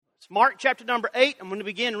Mark chapter number 8, I'm going to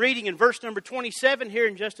begin reading in verse number 27 here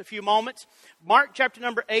in just a few moments. Mark chapter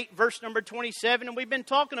number 8, verse number 27, and we've been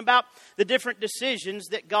talking about the different decisions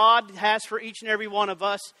that God has for each and every one of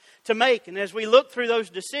us to make. And as we look through those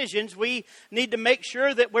decisions, we need to make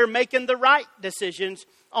sure that we're making the right decisions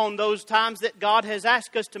on those times that God has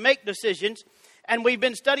asked us to make decisions. And we've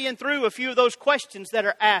been studying through a few of those questions that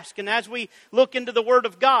are asked. And as we look into the Word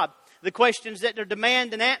of God, the questions that are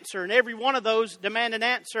demand and answer, and every one of those demand an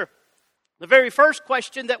answer. The very first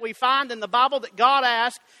question that we find in the Bible that God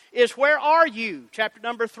asked is, where are you? Chapter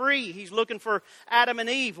number 3, he's looking for Adam and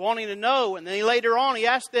Eve, wanting to know. And then later on, he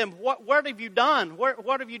asked them, what have you done?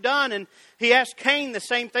 What have you done? And he asked Cain the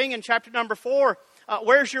same thing in chapter number 4.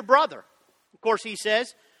 Where's your brother? Of course, he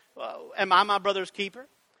says, am I my brother's keeper?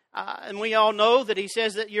 And we all know that he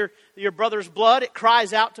says that your brother's blood, it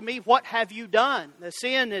cries out to me, what have you done? The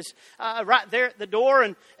sin is right there at the door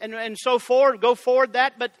and so forth. Go forward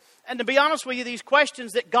that. And to be honest with you, these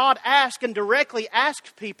questions that God asks and directly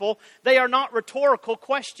asks people, they are not rhetorical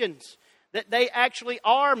questions. That they actually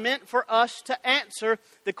are meant for us to answer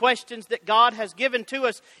the questions that God has given to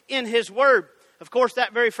us in His Word. Of course,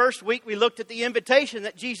 that very first week we looked at the invitation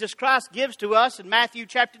that Jesus Christ gives to us in Matthew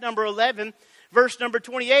chapter number 11, verse number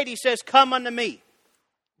 28. He says, come unto me.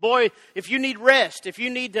 Boy, if you need rest, if you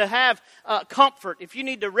need to have comfort, if you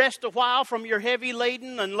need to rest a while from your heavy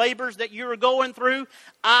laden and labors that you're going through,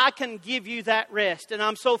 I can give you that rest. And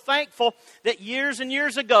I'm so thankful that years and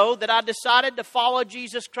years ago that I decided to follow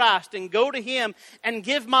Jesus Christ and go to Him and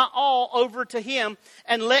give my all over to Him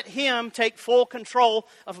and let Him take full control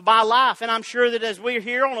of my life. And I'm sure that as we're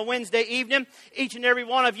here on a Wednesday evening, each and every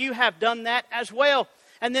one of you have done that as well.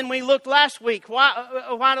 And then we looked last week,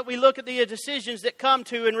 why don't we look at the decisions that come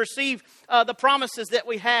to and receive the promises that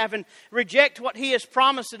we have and reject what He has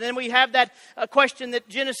promised. And then we have that question that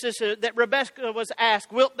that Rebekah was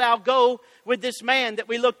asked, wilt thou go with this man, that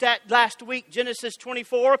we looked at last week, Genesis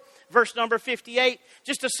 24, verse number 58.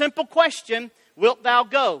 Just a simple question, wilt thou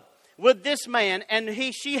go with this man? And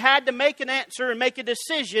she had to make an answer and make a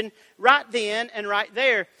decision right then and right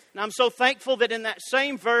there. And I'm so thankful that in that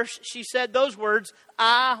same verse, she said those words,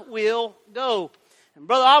 I will go. And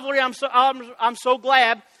Brother Oliver, I'm so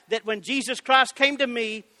glad that when Jesus Christ came to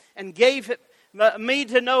me and gave me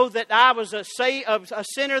to know that I was a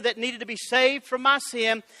sinner that needed to be saved from my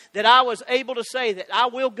sin, that I was able to say that I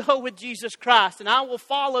will go with Jesus Christ and I will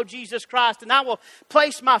follow Jesus Christ and I will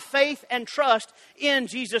place my faith and trust in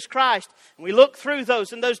Jesus Christ. And we look through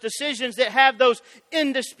those and those decisions that have those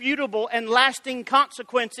indisputable and lasting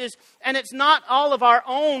consequences. And it's not all of our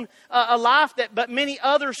own life, but many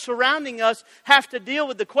others surrounding us have to deal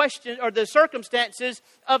with the question or the circumstances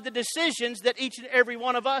of the decisions that each and every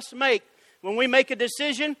one of us make. When we make a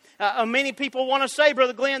decision, many people want to say,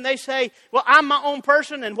 Brother Glenn, they say, well, I'm my own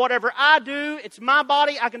person and whatever I do, it's my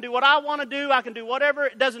body. I can do what I want to do. I can do whatever.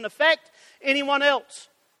 It doesn't affect anyone else.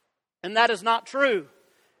 And that is not true.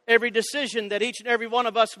 Every decision that each and every one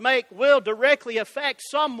of us make will directly affect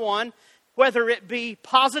someone, whether it be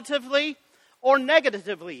positively or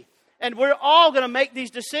negatively. And we're all going to make these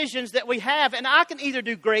decisions that we have. And I can either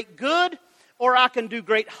do great good or I can do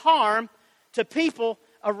great harm to people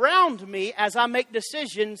around me as I make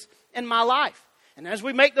decisions in my life. And as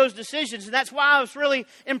we make those decisions, and that's why I was really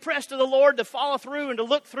impressed of the Lord to follow through and to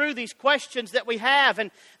look through these questions that we have.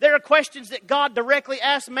 And there are questions that God directly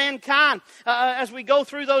asks mankind as we go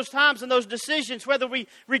through those times and those decisions, whether we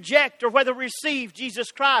reject or whether we receive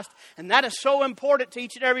Jesus Christ. And that is so important to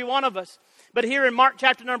each and every one of us. But here in Mark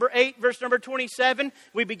chapter number 8, verse number 27,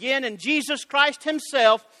 we begin, and Jesus Christ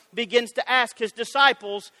Himself begins to ask His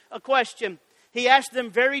disciples a question. He asked them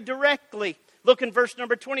very directly. Look in verse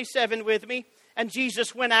number 27 with me. And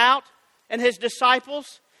Jesus went out and His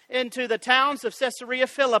disciples into the towns of Caesarea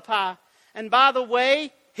Philippi. And by the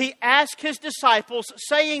way, He asked His disciples,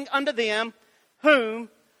 saying unto them, whom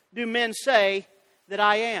do men say that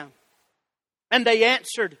I am? And they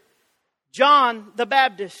answered, John the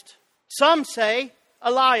Baptist. Some say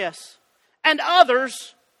Elias, and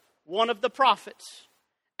others one of the prophets.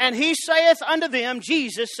 And He saith unto them,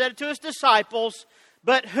 Jesus said to His disciples,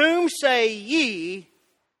 but whom say ye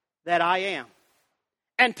that I am?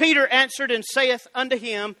 And Peter answered and saith unto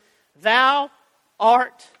Him, Thou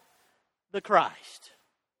art the Christ.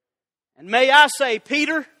 And may I say,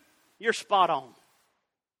 Peter, you're spot on.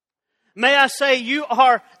 May I say you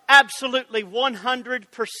are absolutely 100%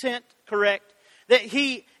 correct. That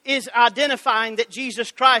he is identifying that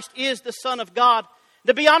Jesus Christ is the Son of God.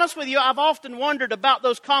 To be honest with you, I've often wondered about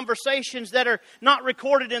those conversations that are not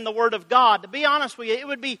recorded in the Word of God. To be honest with you, it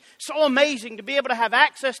would be so amazing to be able to have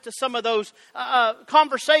access to some of those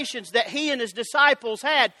conversations that He and His disciples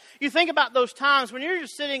had. You think about those times when you're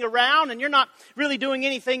just sitting around and you're not really doing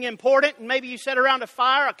anything important, and maybe you sit around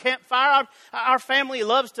a campfire. Our family we'd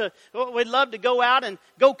love to go out and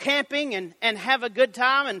go camping and have a good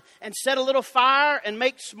time and set a little fire and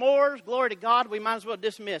make s'mores. Glory to God, we might as well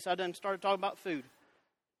dismiss. I done started talking about food.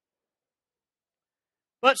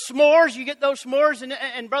 But s'mores, you get those s'mores,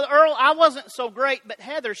 and Brother Earl, I wasn't so great, but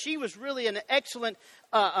Heather, she was really an excellent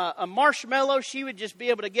a marshmallow. She would just be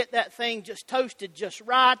able to get that thing just toasted just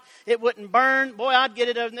right. It wouldn't burn. Boy, I'd get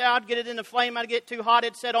it over there. I'd get it in the flame. I'd get it too hot.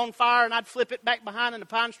 It'd set on fire, and I'd flip it back behind, and the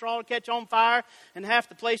pine straw would catch on fire, and half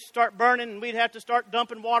the place would start burning, and we'd have to start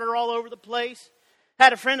dumping water all over the place.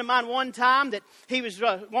 Had a friend of mine one time that he was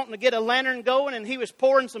wanting to get a lantern going, and he was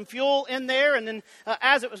pouring some fuel in there, and then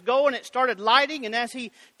as it was going, it started lighting, and as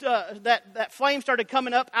that flame started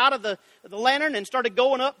coming up out of the lantern and started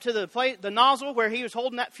going up to the nozzle where he was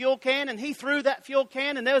holding that fuel can, and he threw that fuel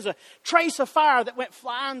can, and there was a trace of fire that went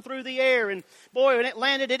flying through the air, and boy, when it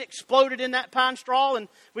landed, it exploded in that pine straw, and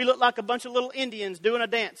we looked like a bunch of little Indians doing a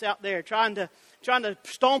dance out there, trying to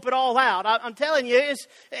stomp it all out. I'm telling you, it's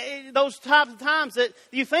those types of times that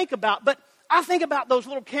you think about. But I think about those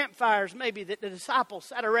little campfires maybe that the disciples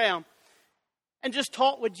sat around and just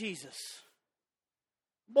talked with Jesus.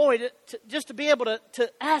 Boy, just to be able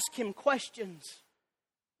to ask Him questions.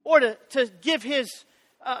 Or to give His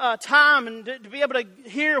time and to be able to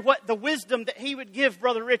hear what the wisdom that He would give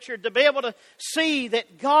Brother Richard. To be able to see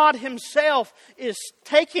that God Himself is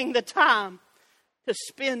taking the time to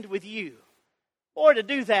spend with you. Or to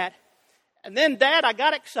do that. And then, Dad, I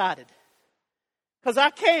got excited. Because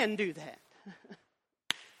I can do that.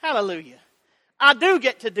 Hallelujah. I do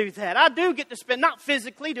get to do that. I do get to spend, not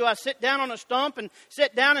physically do I sit down on a stump and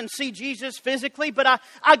sit down and see Jesus physically, but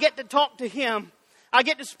I get to talk to Him. I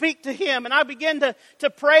get to speak to Him, and I begin to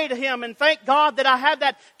pray to Him and thank God that I have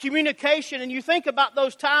that communication. And you think about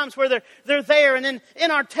those times where they're there. And then in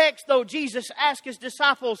our text, though, Jesus asked His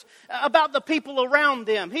disciples about the people around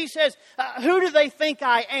them. He says, who do they think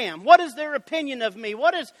I am? What is their opinion of me?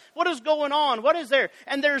 What is going on? What is there?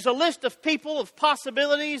 And there's a list of people, of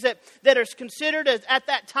possibilities that is considered at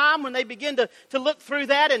that time when they begin to look through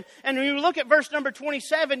that. And when you look at verse number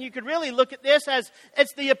 27, you could really look at this as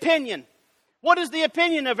it's the opinion. What is the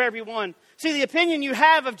opinion of everyone? See, the opinion you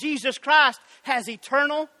have of Jesus Christ has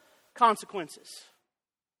eternal consequences.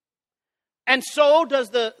 And so does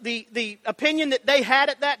the opinion that they had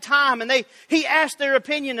at that time. And he asked their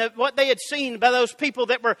opinion of what they had seen by those people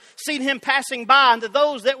that were seeing Him passing by, and to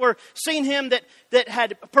those that were seeing Him that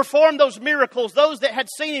had performed those miracles, those that had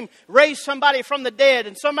seen Him raise somebody from the dead,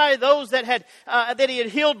 and those that He had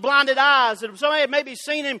healed blinded eyes, and somebody had maybe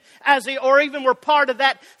seen Him or even were part of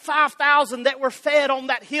that 5,000 that were fed on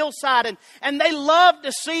that hillside, and they loved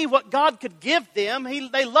to see what God could give them.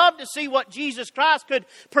 They loved to see what Jesus Christ could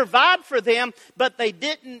provide for them. But they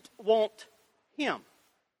didn't want Him.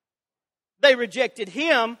 They rejected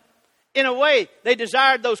Him in a way. They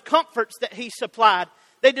desired those comforts that He supplied.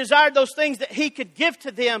 They desired those things that He could give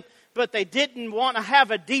to them, but they didn't want to have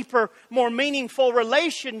a deeper, more meaningful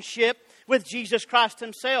relationship with Jesus Christ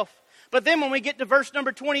Himself. But then when we get to verse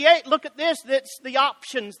number 28, look at this. That's the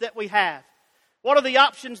options that we have. What are the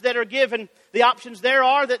options that are given? The options there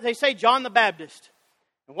are that they say John the Baptist.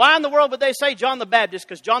 Why in the world would they say John the Baptist?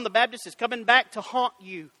 Because John the Baptist is coming back to haunt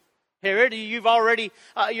you. Here, you're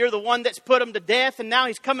the one that's put him to death, and now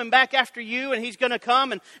he's coming back after you, and he's going to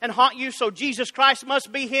come and haunt you, so Jesus Christ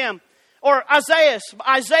must be him. Or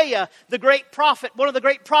Isaiah, the great prophet, one of the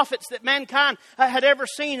great prophets that mankind had ever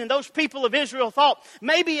seen, and those people of Israel thought,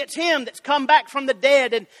 maybe it's him that's come back from the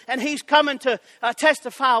dead, and he's coming to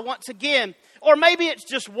testify once again. Or maybe it's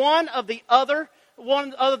just one of the other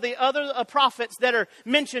prophets that are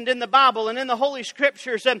mentioned in the Bible and in the Holy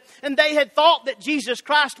Scriptures. And they had thought that Jesus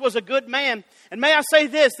Christ was a good man. And may I say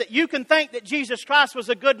this, that you can think that Jesus Christ was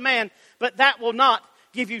a good man, but that will not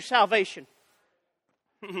give you salvation.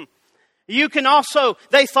 You can also,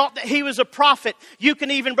 they thought that he was a prophet. You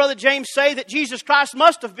can even, Brother James, say that Jesus Christ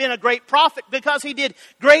must have been a great prophet because he did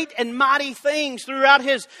great and mighty things throughout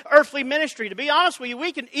his earthly ministry. To be honest with you,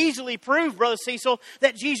 we can easily prove, Brother Cecil,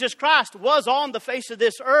 that Jesus Christ was on the face of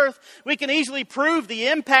this earth. We can easily prove the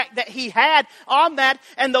impact that he had on that,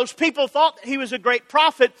 and those people thought that he was a great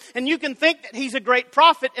prophet. And you can think that he's a great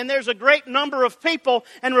prophet, and there's a great number of people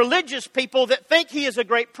and religious people that think he is a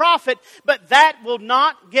great prophet, but that will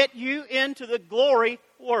not get you into the glory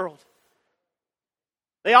world.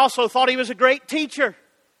 They also thought he was a great teacher.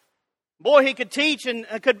 Boy, he could teach and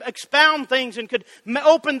could expound things and could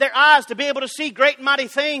open their eyes to be able to see great and mighty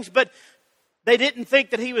things, but they didn't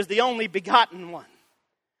think that he was the only begotten one.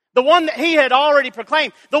 The one that he had already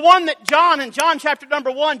proclaimed. The one that John, in John chapter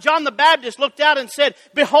number 1, John the Baptist looked out and said,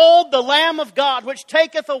 "Behold the Lamb of God, which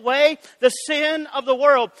taketh away the sin of the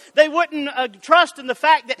world." They wouldn't trust in the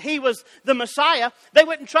fact that he was the Messiah. They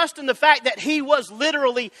wouldn't trust in the fact that he was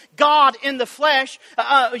literally God in the flesh.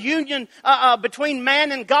 A union between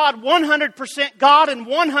man and God, 100% God and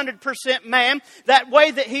 100% man. That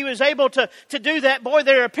way that he was able to do that. Boy,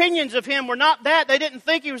 their opinions of him were not that. They didn't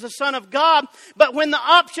think he was the Son of God. But when the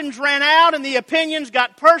option ran out and the opinions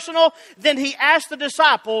got personal, then he asked the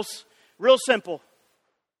disciples, real simple,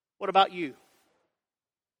 "What about you?"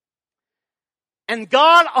 And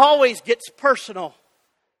God always gets personal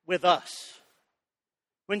with us.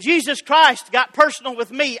 When Jesus Christ got personal with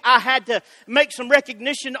me, I had to make some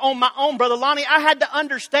recognition on my own, Brother Lonnie. I had to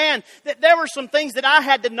understand that there were some things that I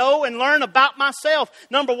had to know and learn about myself.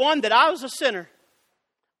 Number one, that I was a sinner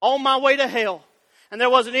on my way to hell. And there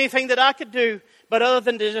wasn't anything that I could do but other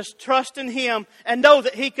than to just trust in Him and know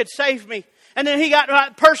that He could save me. And then he got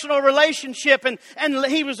a personal relationship and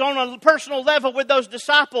he was on a personal level with those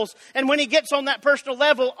disciples. And when he gets on that personal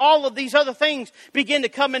level, all of these other things begin to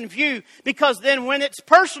come in view. Because then when it's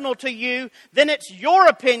personal to you, then it's your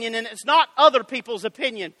opinion and it's not other people's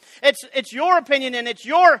opinion. It's your opinion and it's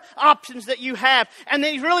your options that you have. And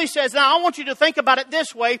then he really says, now I want you to think about it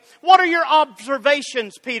this way. What are your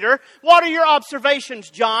observations, Peter? What are your observations,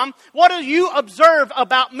 John? What do you observe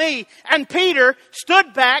about me? And Peter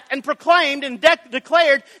stood back and proclaimed and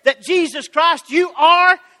declared that Jesus Christ, you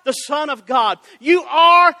are the Son of God. You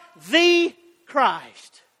are the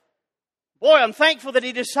Christ. Boy, I'm thankful that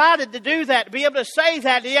he decided to do that, to be able to say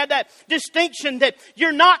that. He had that distinction that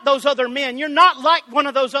you're not those other men. You're not like one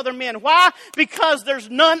of those other men. Why? Because there's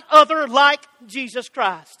none other like Jesus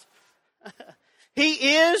Christ. He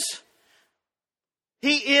is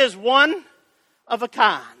one of a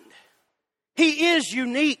kind. He is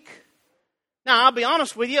unique. Now, I'll be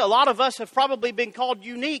honest with you, a lot of us have probably been called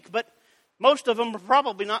unique, but most of them are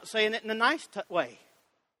probably not saying it in a nice way.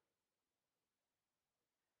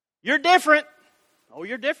 You're different. Oh,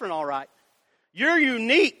 you're different, all right. You're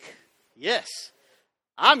unique. Yes,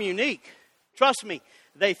 I'm unique. Trust me,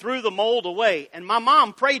 they threw the mold away, and my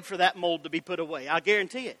mom prayed for that mold to be put away. I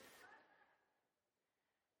guarantee it.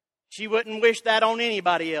 She wouldn't wish that on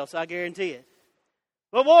anybody else, I guarantee it.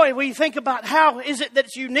 But boy, we think about how is it that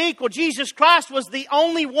it's unique? Well, Jesus Christ was the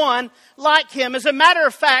only one like Him. As a matter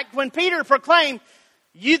of fact, when Peter proclaimed,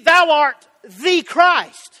 "Thou art the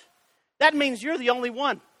Christ," that means you're the only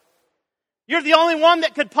one. You're the only one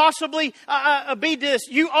that could possibly be this.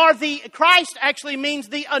 You are the, Christ actually means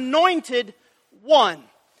the anointed one.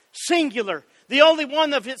 Singular. The only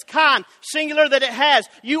one of its kind, singular, that it has.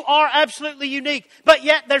 You are absolutely unique. But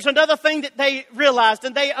yet there's another thing that they realized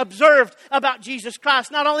and they observed about Jesus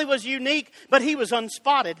Christ. Not only was he unique, but he was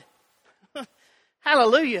unspotted.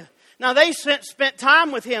 Hallelujah. Now they spent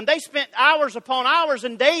time with him. They spent hours upon hours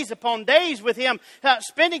and days upon days with him,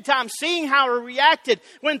 spending time seeing how he reacted.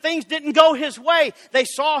 When things didn't go his way, they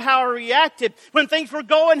saw how he reacted. When things were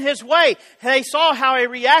going his way, they saw how he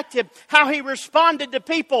reacted, how he responded to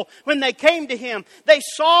people when they came to him. They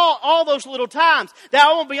saw all those little times.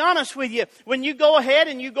 Now I will be honest with you, when you go ahead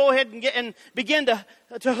and begin to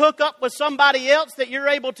hook up with somebody else that you're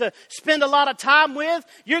able to spend a lot of time with,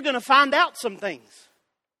 you're going to find out some things.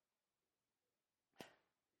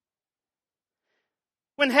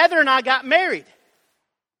 When Heather and I got married,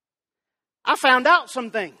 I found out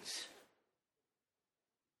some things.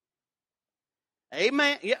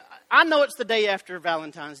 Amen. Yeah, I know it's the day after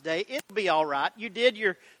Valentine's Day. It'll be all right. You did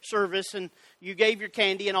your service and you gave your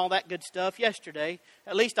candy and all that good stuff yesterday.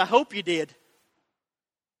 At least I hope you did.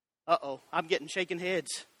 Uh-oh, I'm getting shaking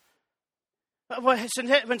heads.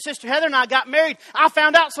 When Sister Heather and I got married, I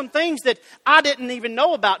found out some things that I didn't even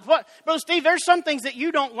know about. Brother Steve, there's some things that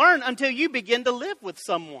you don't learn until you begin to live with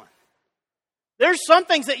someone. There's some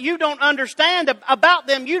things that you don't understand about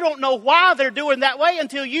them. You don't know why they're doing that way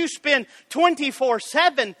until you spend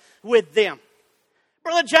 24/7 with them.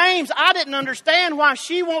 Brother James, I didn't understand why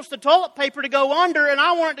she wants the toilet paper to go under and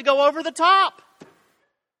I want it to go over the top.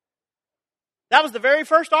 That was the very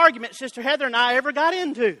first argument Sister Heather and I ever got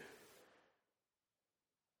into.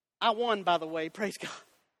 I won, by the way. Praise God.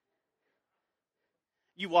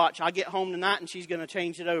 You watch. I get home tonight and she's going to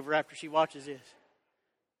change it over after she watches this.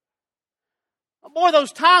 Boy,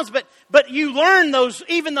 those times, but you learn those,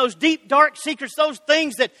 even those deep, dark secrets, those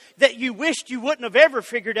things that you wished you wouldn't have ever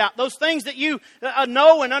figured out. Those things that you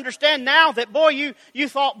know and understand now that, boy, you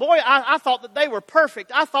thought, I thought that they were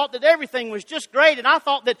perfect. I thought that everything was just great, and I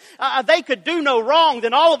thought that they could do no wrong.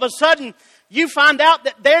 Then all of a sudden, you find out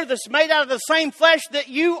that they're made out of the same flesh that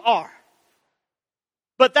you are.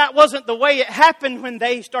 But that wasn't the way it happened when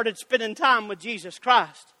they started spending time with Jesus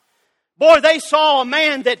Christ. Boy, they saw a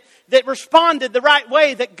man that responded the right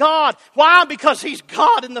way, that God, why? Because He's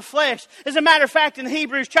God in the flesh. As a matter of fact, in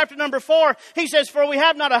Hebrews chapter number 4, he says, "For we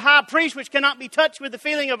have not a high priest which cannot be touched with the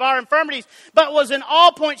feeling of our infirmities, but was in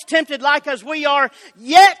all points tempted like as we are,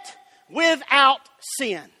 yet without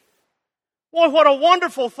sin." Boy, what a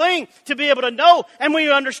wonderful thing to be able to know. And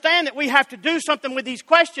we understand that we have to do something with these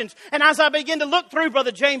questions. And as I begin to look through,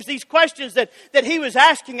 Brother James, these questions that he was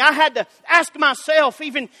asking, I had to ask myself,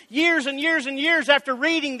 even years and years and years after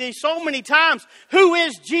reading these so many times, who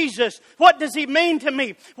is Jesus? What does He mean to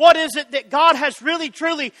me? What is it that God has really,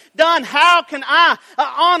 truly done? How can I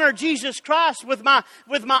honor Jesus Christ with my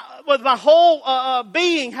whole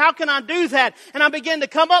being? How can I do that? And I began to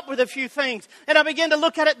come up with a few things. And I began to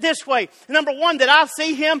look at it this way. Number one, that I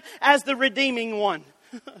see Him as the redeeming one.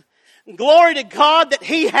 Glory to God that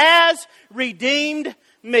He has redeemed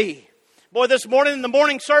me. Boy, this morning in the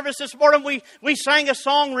morning service this morning, we sang a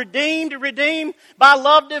song, "Redeemed, redeemed by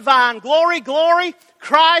love divine. Glory, glory,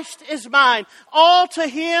 Christ is mine. All to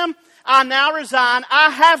Him I now resign. I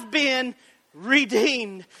have been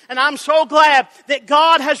redeemed." And I'm so glad that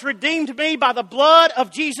God has redeemed me by the blood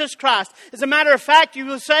of Jesus Christ. As a matter of fact, you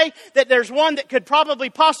will say that there's one that could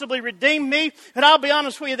possibly redeem me. And I'll be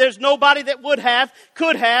honest with you, there's nobody that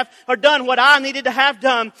could have, or done what I needed to have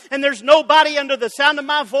done. And there's nobody under the sound of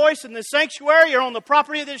my voice in the sanctuary or on the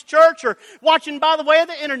property of this church or watching by the way of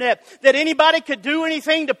the internet that anybody could do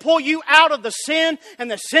anything to pull you out of the sin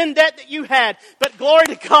and the sin debt that you had. But glory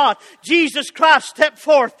to God, Jesus Christ stepped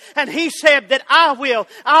forth and He said that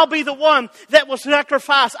I'll be the one that will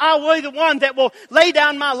sacrifice. I'll be the one that will lay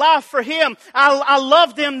down my life for Him. I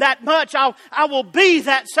love them that much. I will be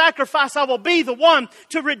that sacrifice. I will be the one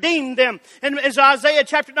to redeem them. And as Isaiah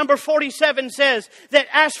chapter number 47 says, that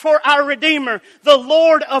as for our Redeemer, the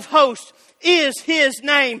Lord of hosts is His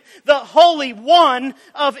name, the Holy One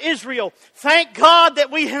of Israel. Thank God that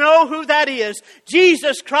we know who that is.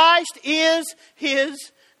 Jesus Christ is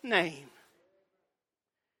His name.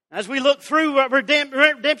 As we look through what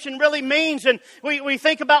redemption really means, and we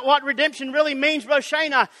think about what redemption really means, Brother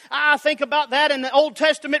Shane, I think about that in the Old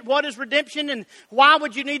Testament. What is redemption and why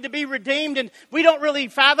would you need to be redeemed? And we don't really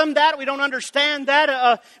fathom that. We don't understand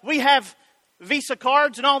that. We have Visa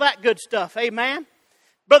cards and all that good stuff. Amen.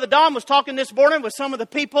 Brother Don was talking this morning with some of the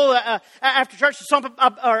people after church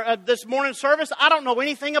this morning service. I don't know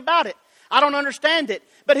anything about it. I don't understand it.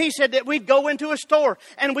 But he said that we'd go into a store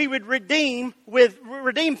and we would redeem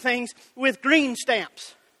things with green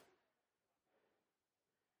stamps.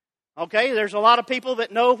 Okay, there's a lot of people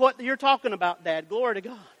that know what you're talking about, Dad. Glory to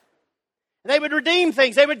God. They would redeem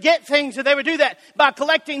things. They would get things, and they would do that by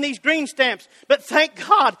collecting these green stamps. But thank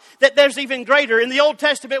God that there's even greater. In the Old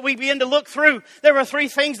Testament, we begin to look through. There were 3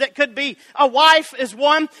 things that could be. A wife is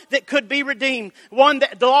one that could be redeemed. One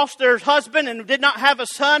that lost their husband and did not have a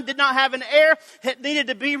son, did not have an heir, that needed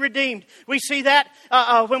to be redeemed. We see that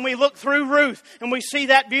when we look through Ruth, and we see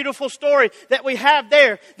that beautiful story that we have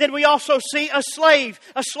there. Then we also see a slave.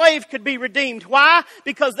 A slave could be redeemed. Why?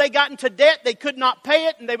 Because they got into debt. They could not pay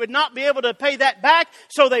it, and they would not be able to pay that back,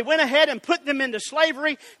 so they went ahead and put them into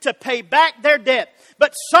slavery to pay back their debt.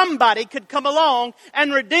 But somebody could come along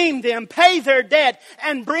and redeem them, pay their debt,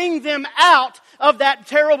 and bring them out of that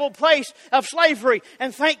terrible place of slavery.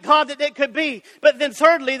 And thank God that it could be. But then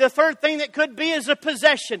thirdly, the third thing that could be is a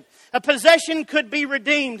possession. A possession could be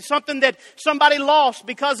redeemed. Something that somebody lost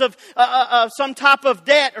because of some type of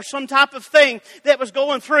debt or some type of thing that was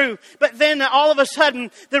going through. But then all of a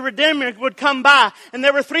sudden, the Redeemer would come by. And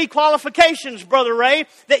there were 3 qualifications, Brother Ray,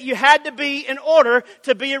 that you had to be in order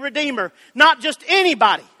to be a Redeemer. Not just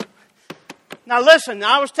anybody. Now listen,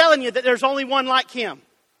 I was telling you that there's only one like Him.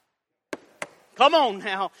 Come on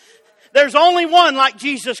now. There's only one like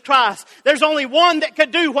Jesus Christ. There's only one that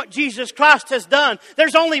could do what Jesus Christ has done.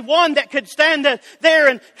 There's only one that could stand there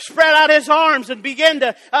and spread out His arms and begin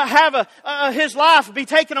to have His life be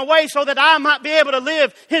taken away so that I might be able to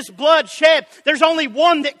live, His blood shed. There's only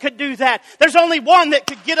one that could do that. There's only one that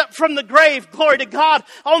could get up from the grave, glory to God,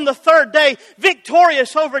 on the 3rd day,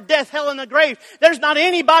 victorious over death, hell, and the grave. There's not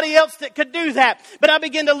anybody else that could do that. But I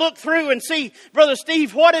begin to look through and see, Brother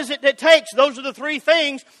Steve, what is it that takes? Those are the 3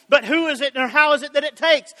 things. But who who is it or how is it that it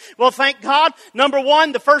takes? Well, thank God. Number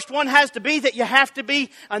one, the first one has to be that you have to be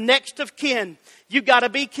a next of kin. You got to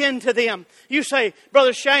be kin to them. You say,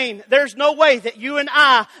 Brother Shane, there's no way that you and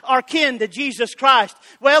I are kin to Jesus Christ.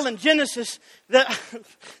 Well, in Genesis,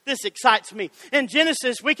 this excites me. In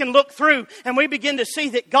Genesis, we can look through and we begin to see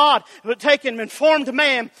that God would take him and formed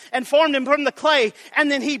man and formed him from the clay.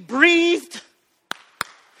 And then he breathed,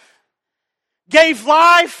 gave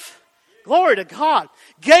life, glory to God,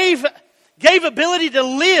 gave ability to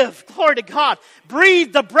live, glory to God,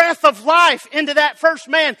 breathed the breath of life into that first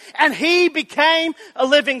man, and he became a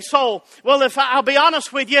living soul. Well, I'll be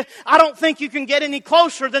honest with you, I don't think you can get any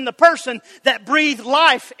closer than the person that breathed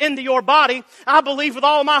life into your body. I believe with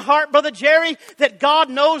all my heart, Brother Jerry, that God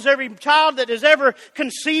knows every child that is ever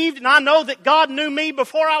conceived, and I know that God knew me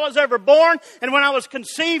before I was ever born, and when I was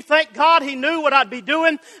conceived, thank God He knew what I'd be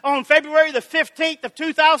doing on February the 15th of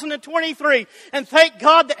 2023, and thank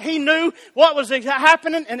God that He knew what was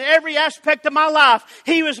happening in every aspect of my life.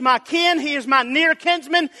 He was my kin. He is my near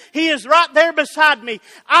kinsman. He is right there beside me.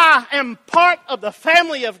 I am part of the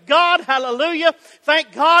family of God. Hallelujah.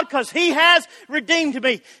 Thank God, because He has redeemed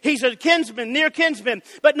me. He's a kinsman, near kinsman.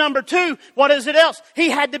 But number two, what is it else? He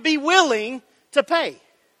had to be willing to pay.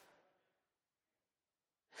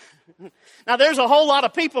 Now, there's a whole lot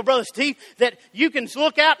of people, Brother Steve, that you can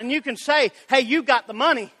look out and you can say, hey, you got the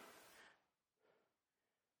money.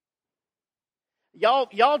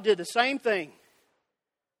 Y'all did the same thing.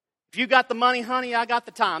 If you got the money, honey, I got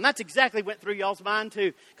the time. That's exactly what went through y'all's mind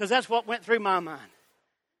too, because that's what went through my mind.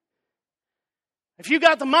 If you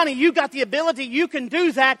got the money, you got the ability, you can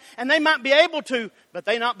do that, and they might be able to, but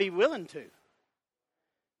they not be willing to.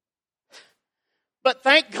 But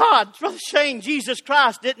thank God, Brother Shane, Jesus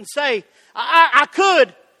Christ didn't say, I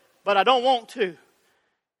could, but I don't want to.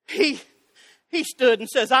 He stood and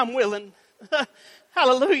says, I'm willing.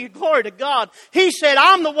 Hallelujah, glory to God. He said,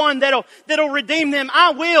 I'm the one that'll redeem them.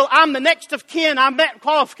 I will. I'm the next of kin. I met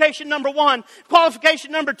qualification number one.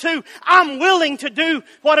 Qualification number two, I'm willing to do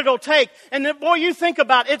what it'll take. And then, boy, you think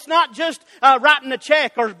about it. It's not just writing a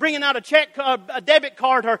check or bringing out a check, a debit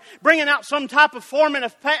card, or bringing out some type of form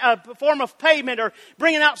of payment, or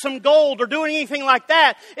bringing out some gold or doing anything like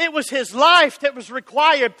that. It was His life that was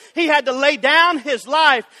required. He had to lay down His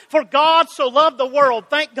life. For God so loved the world.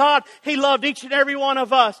 Thank God He loved each and every one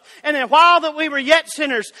of us. And then while that we were yet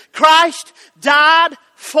sinners, Christ died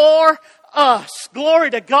for us.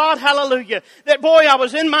 Glory to God. Hallelujah. That boy, I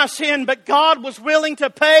was in my sin, but God was willing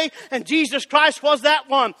to pay, and Jesus Christ was that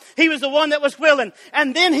one. He was the one that was willing.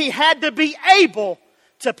 And then He had to be able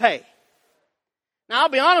to pay. Now, I'll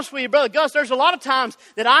be honest with you, Brother Gus, there's a lot of times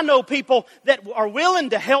that I know people that are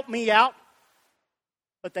willing to help me out,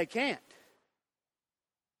 but they can't.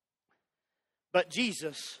 But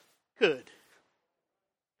Jesus could.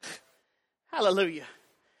 Hallelujah.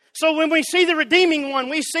 So when we see the redeeming one,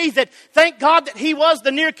 we see that thank God that He was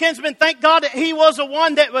the near kinsman. Thank God that He was the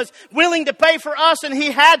one that was willing to pay for us, and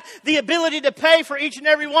He had the ability to pay for each and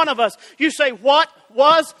every one of us. You say, what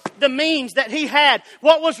was the means that He had?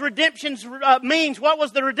 What was redemption's means? What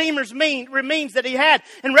was the Redeemer's means that He had?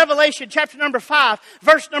 In Revelation chapter number 5,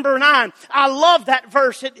 verse number 9. I love that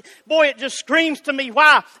verse. It just screams to me.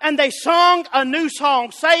 Why? And they sung a new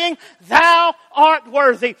song, saying, Thou art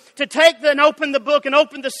worthy to take and open the book and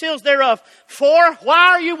open the seals thereof. For, why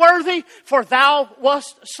are you worthy? For Thou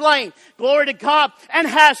wast slain. Glory to God. And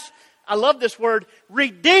hast, I love this word,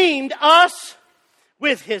 redeemed us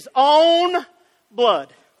with His own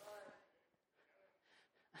blood.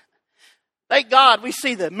 Thank God we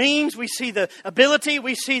see the means, we see the ability,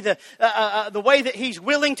 we see the way that He's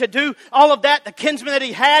willing to do all of that, the kinsman that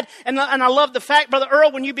He had. And I love the fact, Brother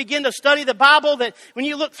Earl, when you begin to study the Bible, that when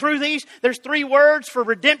you look through these, there's 3 words for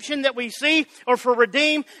redemption that we see, or for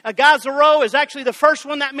redeem. Gazero is actually the first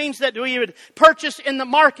one. That means that we would purchase in the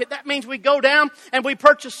market. That means we go down and we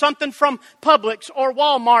purchase something from Publix or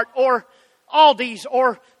Walmart or Aldi's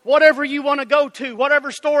or whatever you want to go to, whatever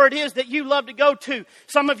store it is that you love to go to.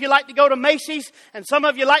 Some of you like to go to Macy's, and some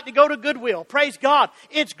of you like to go to Goodwill. Praise God.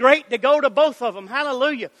 It's great to go to both of them.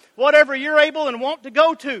 Hallelujah. Whatever you're able and want to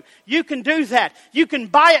go to, you can do that. You can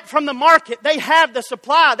buy it from the market. They have the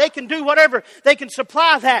supply. They can do whatever. They can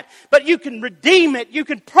supply that. But you can redeem it. You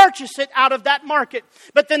can purchase it out of that market.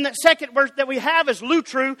 But then the second word that we have is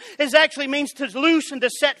lutru. It actually means to loose and to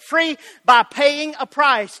set free by paying a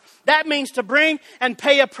price. That means to bring and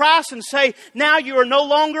pay a price and say, now you are no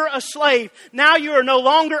longer a slave. Now you are no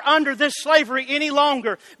longer under this slavery any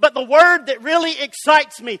longer. But the word that really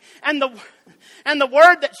excites me, and the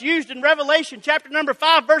word that's used in Revelation chapter number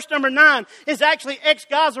 5, verse number 9, is actually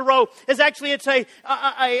exgazero. It's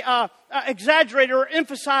a exaggerated or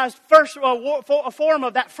emphasized a form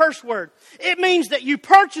of that first word. It means that you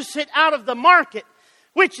purchase it out of the market,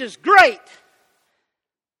 which is great.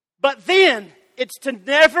 But then it's to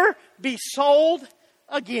never be sold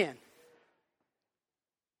again.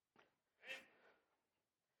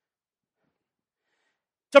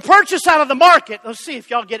 To purchase out of the market, let's see if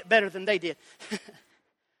y'all get it better than they did.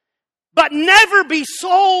 But never be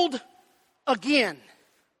sold again.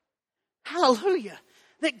 Hallelujah.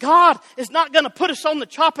 That God is not going to put us on the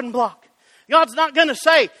chopping block. God's not going to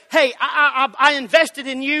say, hey, I invested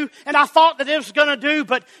in you and I thought that it was going to do,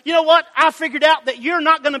 but you know what? I figured out that you're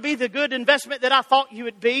not going to be the good investment that I thought you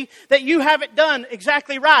would be, that you haven't done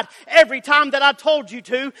exactly right every time that I told you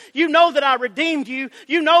to. You know that I redeemed you.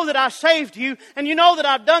 You know that I saved you. And you know that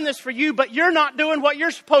I've done this for you, but you're not doing what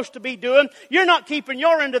you're supposed to be doing. You're not keeping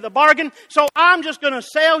your end of the bargain. So I'm just going to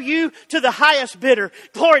sell you to the highest bidder.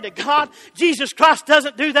 Glory to God. Jesus Christ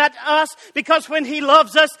doesn't do that to us, because when He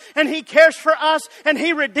loves us and He cares for us and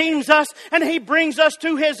He redeems us and He brings us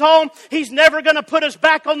to His home, He's never going to put us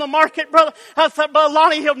back on the market, brother.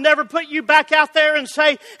 Lonnie, He'll never put you back out there and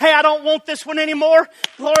say, hey, I don't want this one anymore.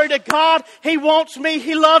 Glory to God. He wants me.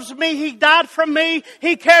 He loves me. He died for me.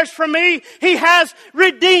 He cares for me. He has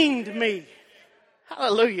redeemed me.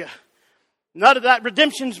 Hallelujah. None of that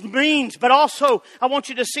redemption's means, but also I want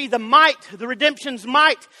you to see the might, the redemption's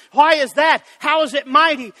might. Why is that? How is it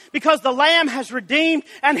mighty? Because the Lamb has redeemed,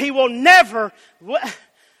 and He will never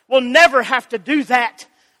have to do that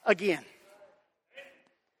again.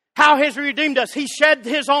 How has He redeemed us? He shed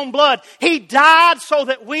His own blood. He died so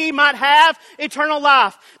that we might have eternal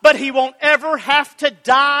life. But He won't ever have to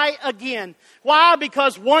die again. Why?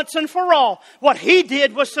 Because once and for all, what He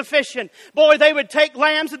did was sufficient. Boy, they would take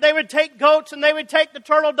lambs and they would take goats and they would take the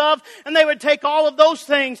turtle dove and they would take all of those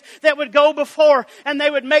things that would go before, and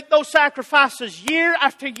they would make those sacrifices year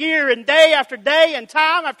after year and day after day and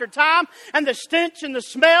time after time. And the stench and the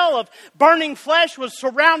smell of burning flesh was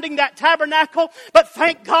surrounding that tabernacle. But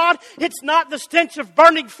thank God, it's not the stench of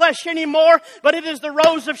burning flesh anymore, but it is the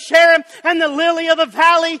rose of Sharon and the lily of the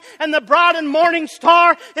valley, and the bright and morning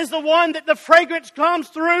star is the one that the fragrance comes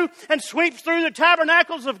through and sweeps through the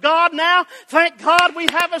tabernacles of God now. Thank God we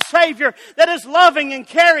have a Savior that is loving and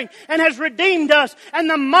caring and has redeemed us. And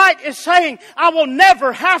the might is saying, I will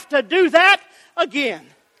never have to do that again.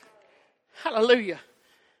 Hallelujah.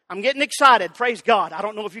 I'm getting excited. Praise God. I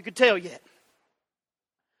don't know if you could tell yet.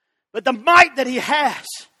 But the might that He has,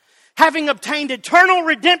 having obtained eternal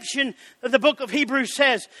redemption, the book of Hebrews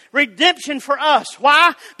says, redemption for us.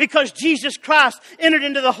 Why? Because Jesus Christ entered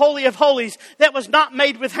into the Holy of Holies that was not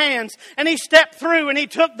made with hands. And He stepped through and He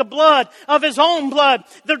took the blood of His own blood,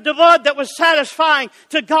 the blood that was satisfying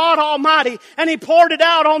to God Almighty, and He poured it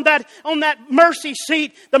out on that mercy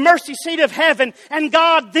seat, the mercy seat of heaven. And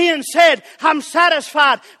God then said, I'm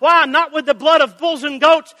satisfied. Why? Not with the blood of bulls and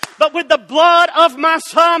goats, but with the blood of my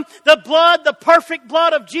Son, the perfect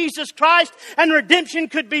blood of Jesus Christ, and redemption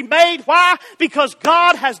could be made. Why? Because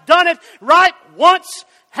God has done it right once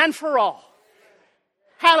and for all.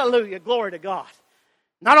 Hallelujah. Glory to God.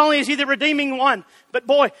 Not only is He the redeeming one, but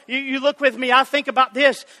boy, you look with me, I think about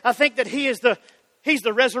this. I think that He's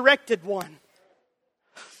the resurrected one.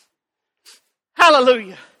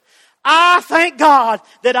 Hallelujah. I thank God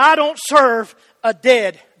that I don't serve a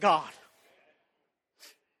dead God.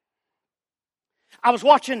 I was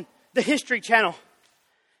watching the History Channel.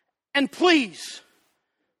 And please,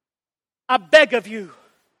 I beg of you,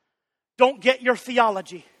 don't get your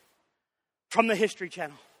theology from the History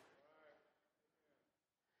Channel.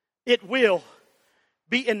 It will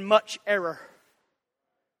be in much error.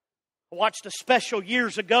 I watched a special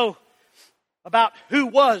years ago about who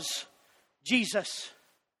was Jesus.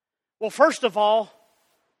 Well, first of all,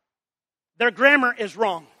 their grammar is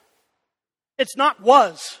wrong. It's not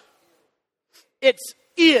was. It's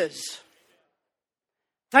is.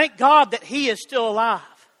 Thank God that He is still alive.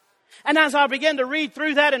 And as I began to read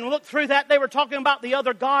through that and look through that, they were talking about the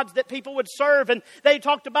other gods that people would serve. And they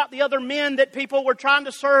talked about the other men that people were trying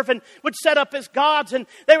to serve and would set up as gods. And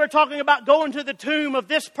they were talking about going to the tomb of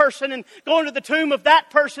this person and going to the tomb of that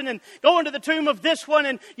person and going to the tomb of this one.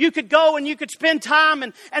 And you could go and you could spend time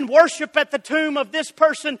and worship at the tomb of this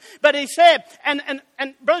person. But he said, and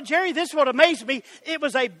Brother Jerry, this is what amazed me.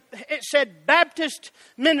 It said Baptist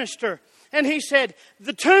minister. And he said,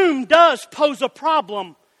 the tomb does pose a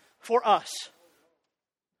problem for us.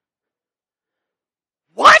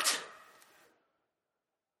 What?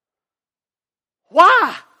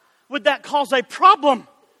 Why would that cause a problem?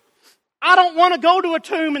 I don't want to go to a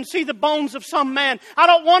tomb and see the bones of some man. I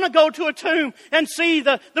don't want to go to a tomb and see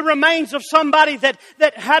the remains of somebody that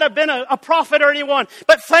had been a prophet or anyone.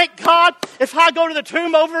 But thank God, if I go to the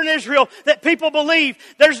tomb over in Israel, that people believe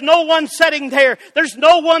there's no one sitting there. There's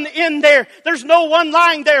no one in there. There's no one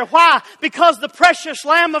lying there. Why? Because the precious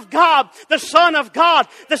Lamb of God, the Son of God,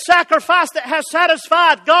 the sacrifice that has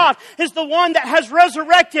satisfied God, is the one that has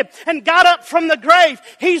resurrected and got up from the grave.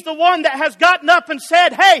 He's the one that has gotten up and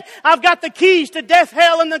said, hey, I've got the keys to death,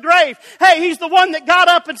 hell, and the grave. Hey, He's the one that got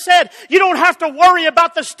up and said, you don't have to worry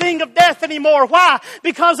about the sting of death anymore. Why?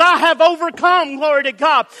 Because I have overcome, glory to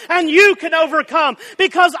God. And you can overcome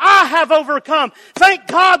because I have overcome. Thank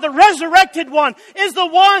God the resurrected one is the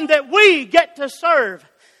one that we get to serve.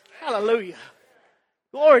 Hallelujah.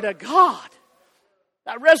 Glory to God.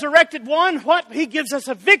 That resurrected one, what? He gives us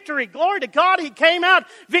a victory. Glory to God. He came out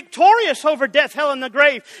victorious over death, hell, and the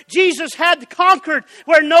grave. Jesus had conquered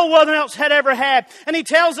where no one else had ever had. And He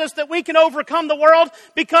tells us that we can overcome the world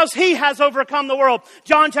because He has overcome the world.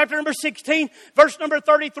 John chapter number 16, verse number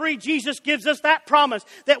 33, Jesus gives us that promise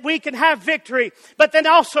that we can have victory. But then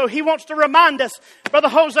also He wants to remind us, Brother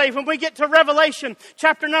Jose, when we get to Revelation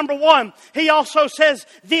chapter number 1, He also says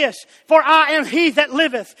this, for I am He that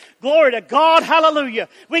liveth. Glory to God. Hallelujah.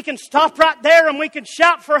 We can stop right there and we can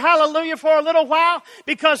shout for hallelujah for a little while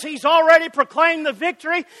because He's already proclaimed the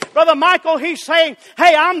victory. Brother Michael, he's saying,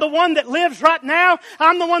 hey, I'm the one that lives right now.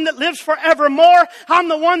 I'm the one that lives forevermore. I'm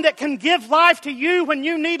the one that can give life to you when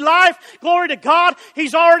you need life. Glory to God.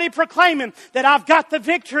 He's already proclaiming that I've got the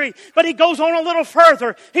victory. But he goes on a little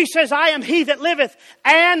further. He says, I am He that liveth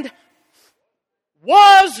and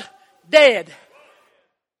was dead.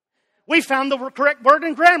 We found the correct word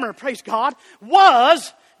in grammar, praise God.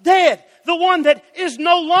 Was dead. The one that is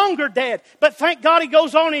no longer dead. But thank God He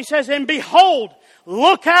goes on and He says, and behold,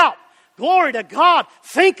 look out. Glory to God.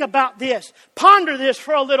 Think about this. Ponder this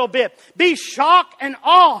for a little bit. Be shocked and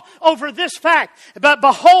awe over this fact. But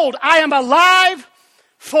behold, I am alive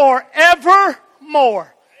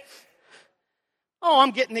forevermore. Oh,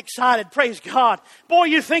 I'm getting excited. Praise God. Boy,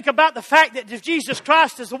 you think about the fact that Jesus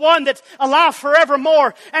Christ is the one that's alive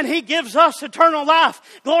forevermore and He gives us eternal life.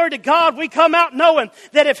 Glory to God. We come out knowing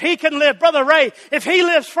that if He can live, Brother Ray, if He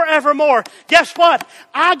lives forevermore, guess what?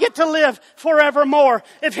 I get to live forevermore.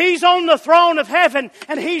 If He's on the throne of heaven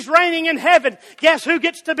and He's reigning in heaven, guess who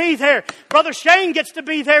gets to be there? Brother Shane gets to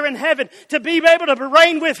be there in heaven to be able to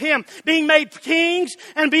reign with Him, being made kings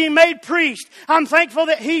and being made priests. I'm thankful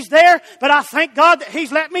that He's there, but I thank God that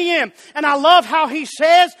He's let me in. And I love how He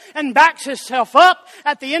says and backs Himself up.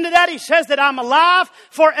 At the end of that, He says that I'm alive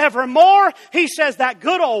forevermore. He says that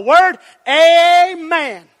good old word,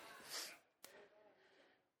 amen.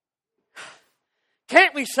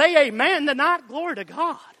 Can't we say amen tonight? Glory to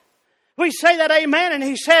God. We say that amen and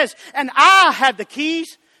He says, and I have the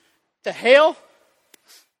keys to hell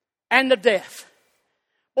and to death.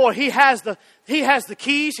 Boy, He has the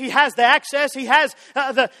keys. He has the access. He has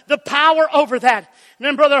the power over that. And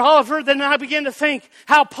then, Brother Oliver, then I begin to think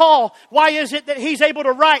how Paul, why is it that he's able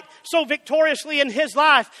to write so victoriously in his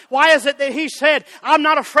life? Why is it that he said, I'm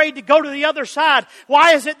not afraid to go to the other side?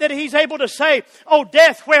 Why is it that he's able to say, oh,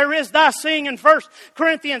 death, where is thy sting in 1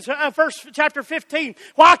 Corinthians, chapter 15?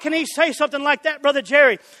 Why can he say something like that, Brother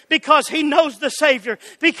Jerry? Because he knows the Savior.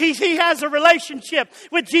 Because he has a relationship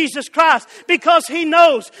with Jesus Christ. Because he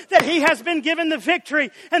knows that he has been given the victory.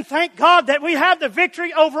 And thank God that we have the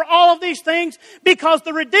victory over all of these things because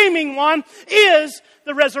the redeeming one is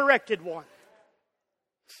the resurrected one.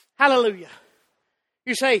 Hallelujah.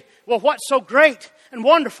 You say, well, what's so great and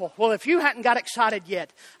wonderful? Well, if you hadn't got excited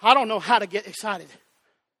yet, I don't know how to get excited.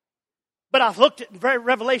 But I've looked at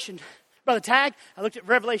Revelation, Brother Tag, I looked at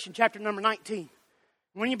Revelation chapter number 19.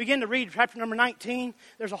 When you begin to read chapter number 19,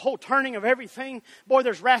 there's a whole turning of everything. Boy,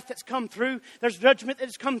 there's wrath that's come through. There's judgment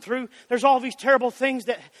that's come through. There's all these terrible things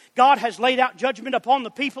that God has laid out judgment upon the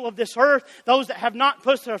people of this earth. Those that have not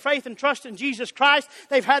put their faith and trust in Jesus Christ,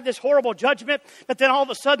 they've had this horrible judgment. But then all of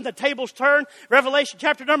a sudden the tables turn. Revelation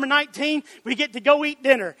chapter number 19, we get to go eat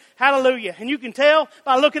dinner. Hallelujah. And you can tell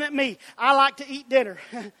by looking at me, I like to eat dinner.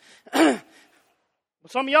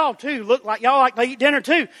 Some of y'all too look like y'all like to eat dinner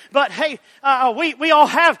too. But hey, we all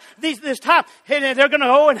have this time. And they're going to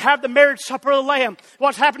go and have the marriage supper of the Lamb.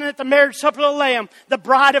 What's happening at the marriage supper of the Lamb? The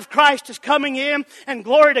bride of Christ is coming in, and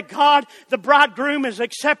glory to God, the bridegroom is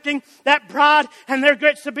accepting that bride, and there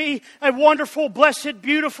gets to be a wonderful, blessed,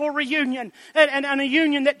 beautiful reunion, and a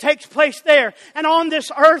union that takes place there. And on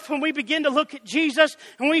this earth, when we begin to look at Jesus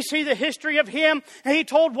and we see the history of Him, and He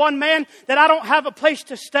told one man that I don't have a place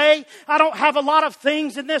to stay. I don't have a lot of things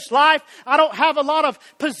in this life. I don't have a lot of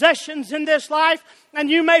possessions in this life. And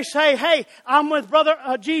you may say, hey, I'm with brother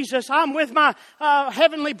Jesus. I'm with my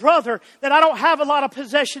heavenly brother, that I don't have a lot of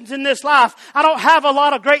possessions in this life. I don't have a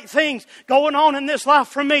lot of great things going on in this life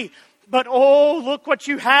for me. But oh, look what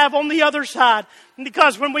you have on the other side.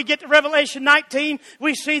 Because when we get to Revelation 19,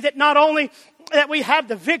 we see that not only that we have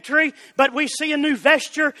the victory, but we see a new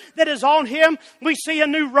vesture that is on Him. We see a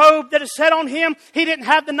new robe that is set on Him. He didn't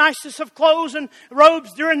have the nicest of clothes and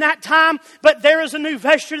robes during that time, but there is a new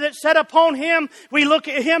vesture that's set upon Him. We look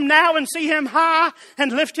at Him now and see Him high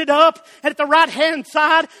and lifted up at the right hand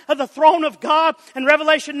side of the throne of God. In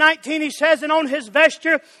Revelation 19, He says, and on His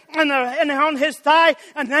vesture and on His thigh,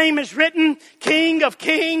 a name is written, King of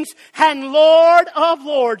Kings and Lord of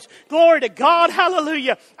Lords. Glory to God.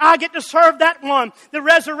 Hallelujah. I get to serve that one, the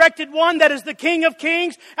resurrected one that is the King of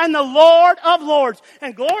Kings and the Lord of Lords.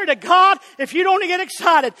 And glory to God, if you don't get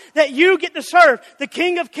excited that you get to serve the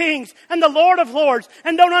King of Kings and the Lord of Lords,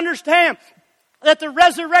 and don't understand that the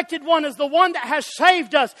resurrected one is the one that has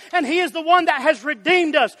saved us, and He is the one that has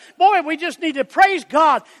redeemed us. Boy, we just need to praise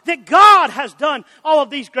God that God has done all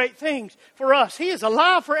of these great things for us. He is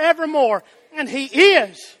alive forevermore, and He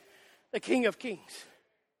is the King of Kings.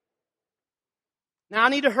 Now I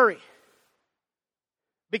need to hurry.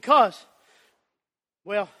 Because,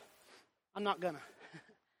 well, I'm not gonna.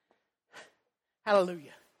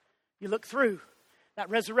 Hallelujah. You look through that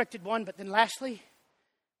resurrected one, but then lastly,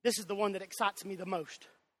 this is the one that excites me the most.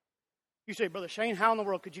 You say, Brother Shane, how in the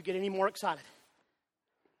world could you get any more excited?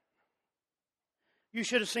 You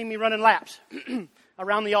should have seen me running laps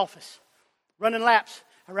around the office, running laps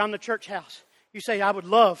around the church house. You say, I would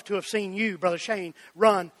love to have seen you, Brother Shane,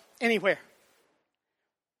 run anywhere.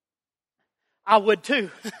 I would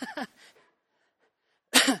too.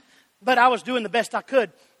 But I was doing the best I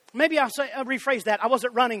could. Maybe I'll rephrase that. I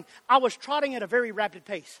wasn't running. I was trotting at a very rapid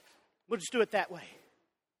pace. We'll just do it that way.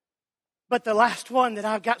 But the last one that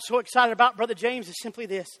I got so excited about, Brother James, is simply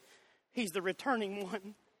this. He's the returning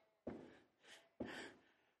one.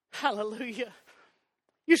 Hallelujah.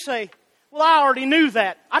 You say, well, I already knew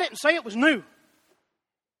that. I didn't say it was new.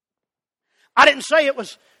 I didn't say it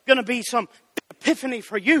was going to be some epiphany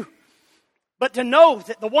for you. But to know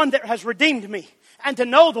that the one that has redeemed me and to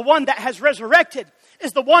know the one that has resurrected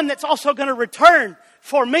is the one that's also going to return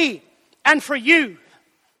for me and for you.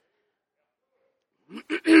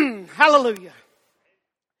 Hallelujah.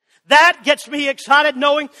 That gets me excited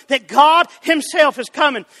knowing that God Himself is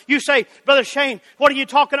coming. You say, Brother Shane, what are you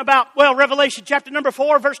talking about? Well, Revelation chapter number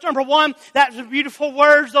 4, verse number 1, that's the beautiful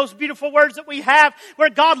words, those beautiful words that we have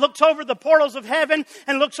where God looks over the portals of heaven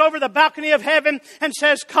and looks over the balcony of heaven and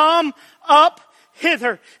says, come up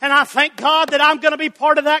hither. And I thank God that I'm going to be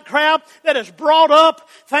part of that crowd that is brought up.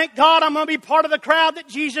 Thank God I'm going to be part of the crowd that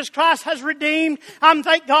Jesus Christ has redeemed.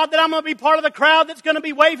 Thank God that I'm going to be part of the crowd that's going to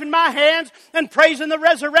be waving my hands and praising the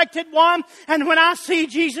resurrected one. And when I see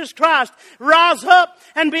Jesus Christ rise up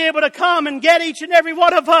and be able to come and get each and every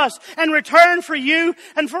one of us and return for you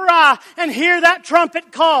and for I, and hear that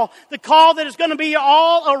trumpet call, the call that is going to be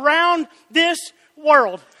all around this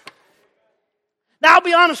world. Now, I'll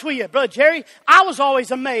be honest with you, Brother Jerry, I was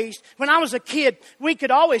always amazed. When I was a kid, we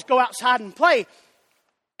could always go outside and play.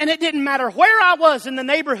 And it didn't matter where I was in the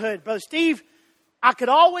neighborhood, Brother Steve, I could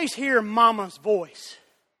always hear Mama's voice.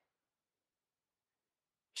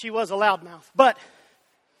 She was a loudmouth, but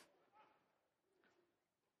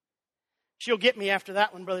she'll get me after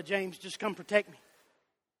that one, Brother James. Just come protect me.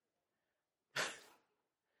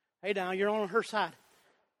 Hey, now, you're on her side.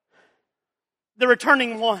 The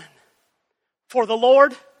returning one. For the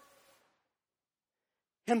Lord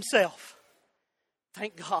Himself.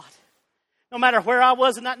 Thank God. No matter where I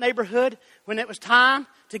was in that neighborhood, when it was time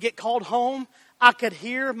to get called home, I could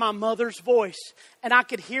hear my mother's voice. And I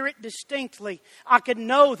could hear it distinctly. I could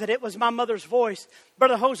know that it was my mother's voice.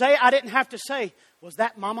 Brother Jose, I didn't have to say, was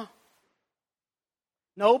that Mama?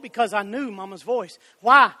 No, because I knew Mama's voice.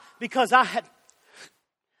 Why? Because I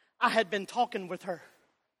had been talking with her.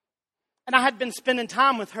 And I had been spending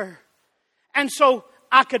time with her. And so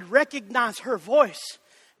I could recognize her voice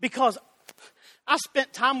because I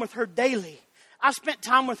spent time with her daily. I spent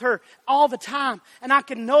time with her all the time. And I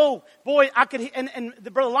could know, and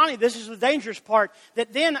the Brother Lonnie, this is the dangerous part,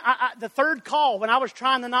 that then the third call, when I was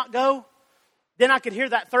trying to not go, then I could hear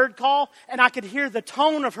that third call, and I could hear the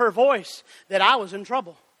tone of her voice that I was in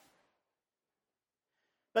trouble.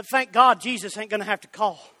 But thank God Jesus ain't going to have to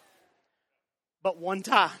call but one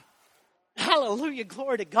time. Hallelujah,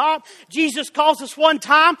 glory to God. Jesus calls us one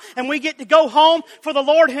time and we get to go home, for the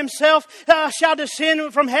Lord Himself shall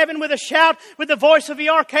descend from heaven with a shout, with the voice of the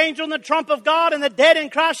archangel and the trump of God, and the dead in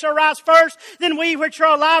Christ shall rise first. Then we which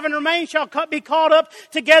are alive and remain shall be caught up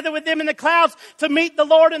together with them in the clouds to meet the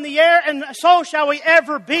Lord in the air, and so shall we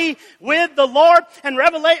ever be with the Lord. And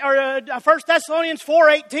 1 Thessalonians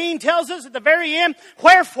 4:18 tells us at the very end,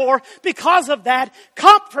 wherefore, because of that,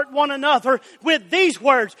 comfort one another with these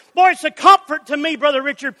words. Boy, it's a comfort to me, Brother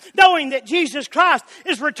Richard, knowing that Jesus Christ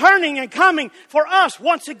is returning and coming for us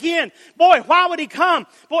once again. Boy, why would He come?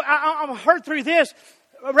 Boy, I've heard through this.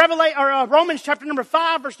 Romans chapter number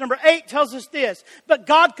 5, verse number 8 tells us this. But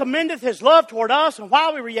God commendeth His love toward us, and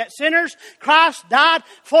while we were yet sinners, Christ died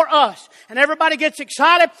for us. And everybody gets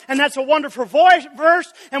excited, and that's a wonderful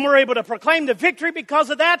verse, and we're able to proclaim the victory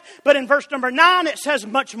because of that. But in verse number 9, it says,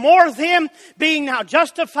 much more then, being now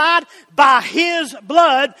justified by His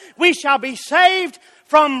blood, we shall be saved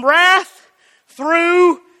from wrath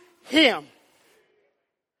through Him.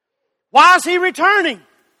 Why is He returning?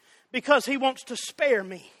 Because He wants to spare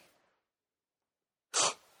me.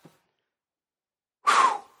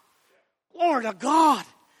 Glory to God.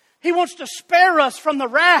 He wants to spare us from the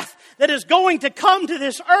wrath that is going to come to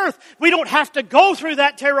this earth. We don't have to go through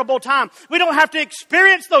that terrible time. We don't have to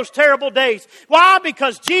experience those terrible days. Why?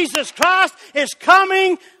 Because Jesus Christ is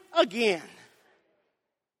coming again.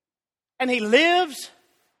 And He lives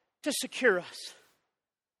to secure us.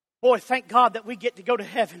 Boy, thank God that we get to go to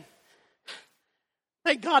heaven.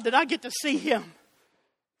 Thank God that I get to see Him.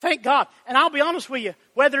 Thank God. And I'll be honest with you,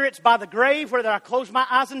 whether it's by the grave, whether I close my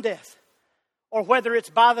eyes in death, or whether it's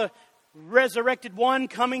by the resurrected one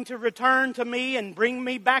coming to return to me and bring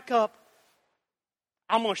me back up,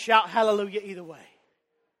 I'm going to shout hallelujah either way.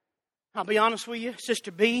 I'll be honest with you,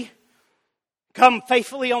 Sister B, come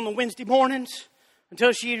faithfully on the Wednesday mornings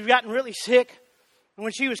until she had gotten really sick. And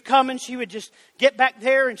when she was coming, she would just get back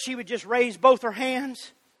there and she would just raise both her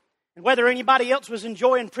hands. And whether anybody else was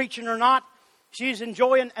enjoying preaching or not, she was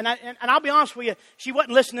enjoying. And I'll be honest with you, she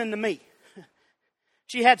wasn't listening to me.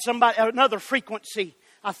 She had another frequency,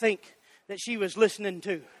 I think, that she was listening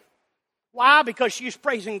to. Why? Because she was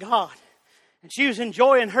praising God. And she was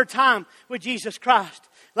enjoying her time with Jesus Christ.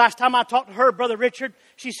 Last time I talked to her, Brother Richard,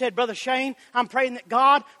 she said, Brother Shane, I'm praying that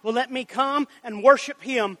God will let me come and worship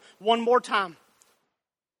Him one more time.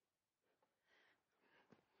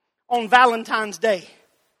 On Valentine's Day,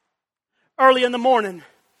 early in the morning,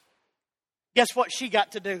 guess what she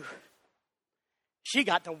got to do? She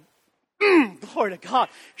got to, glory to God.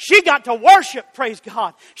 She got to worship, praise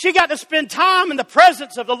God. She got to spend time in the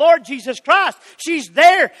presence of the Lord Jesus Christ. She's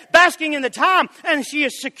there, basking in the time, and she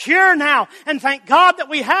is secure now. And thank God that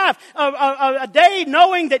we have a day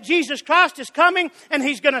knowing that Jesus Christ is coming, and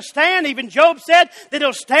He's going to stand. Even Job said that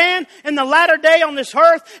He'll stand in the latter day on this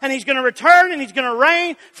earth, and He's going to return, and He's going to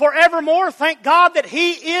reign forevermore. Thank God that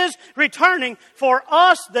He is returning for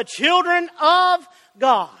us, the children of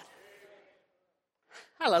God.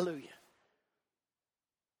 Hallelujah.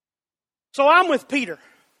 So I'm with Peter.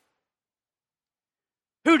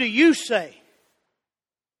 Who do you say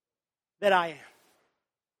that I am?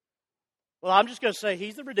 Well, I'm just going to say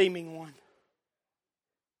He's the redeeming one.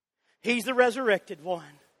 He's the resurrected one.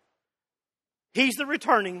 He's the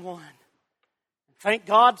returning one. Thank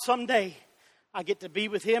God someday I get to be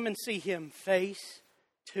with Him and see Him face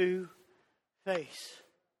to face.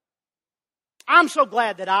 I'm so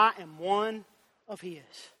glad that I am one of His.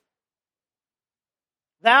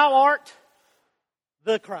 Thou art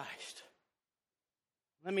the Christ.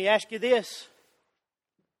 Let me ask you this.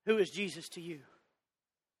 Who is Jesus to you?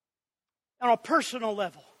 On a personal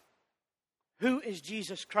level, who is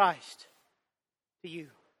Jesus Christ to you?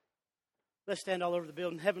 Let's stand all over the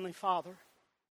building. Heavenly Father,